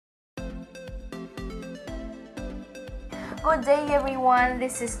Good day everyone,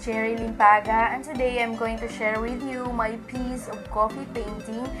 this is Relyn Paga and today I'm going to share with you my piece of coffee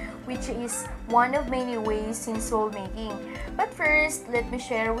painting, which is one of many ways in soul making. But first, let me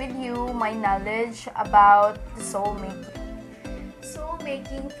share with you my knowledge about the soul making. Soul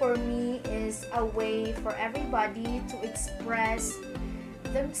making for me is a way for everybody to express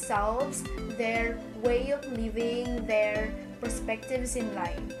themselves, their way of living, their perspectives in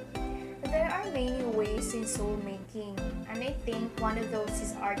life. There are many ways in soul making, and I think one of those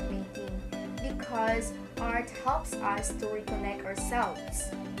is art making, because art helps us to reconnect ourselves.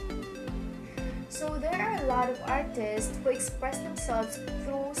 So there are a lot of artists who express themselves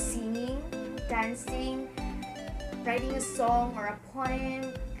through singing, dancing, writing a song or a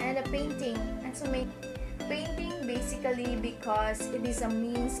poem, and a painting. And so painting basically because it is a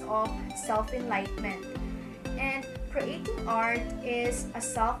means of self-enlightenment. And creating art is a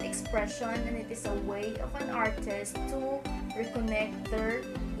self-expression, and it is a way of an artist to reconnect their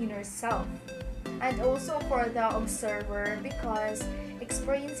inner self. And also for the observer, because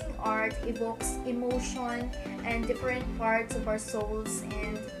experiencing art evokes emotion and different parts of our souls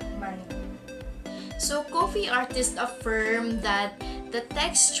and mind. So coffee artists affirm that the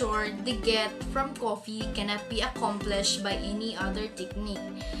texture they get from coffee cannot be accomplished by any other technique.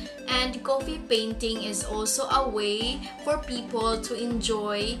 And coffee painting is also a way for people to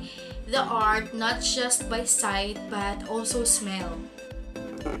enjoy the art not just by sight but also smell.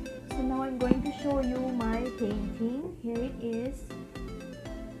 So now I'm going to show you my painting. Here it is.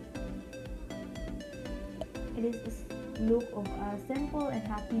 It is a look of a simple and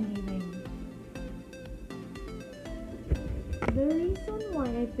happy living. The reason why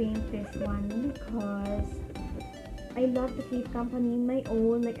I paint this one because I love to keep company in my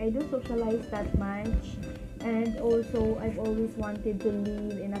own, like I don't socialize that much, and also I've always wanted to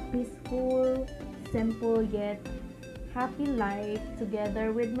live in a peaceful, simple yet happy life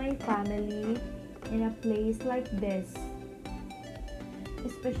together with my family in a place like this.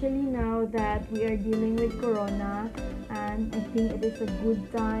 Especially now that we are dealing with Corona, and I think it is a good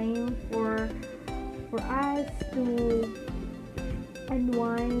time for us to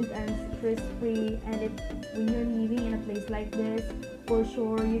unwind and stress-free, and when you're living in a place like this, for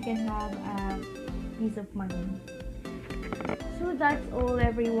sure you can have a peace of mind. So that's all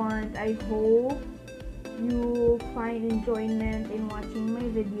everyone. I hope you find enjoyment in watching my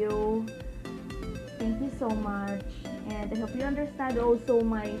video. Thank you so much, and I hope you understand also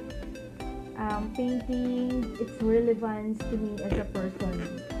my painting, its relevance to me as a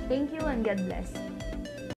person. Thank you and God bless.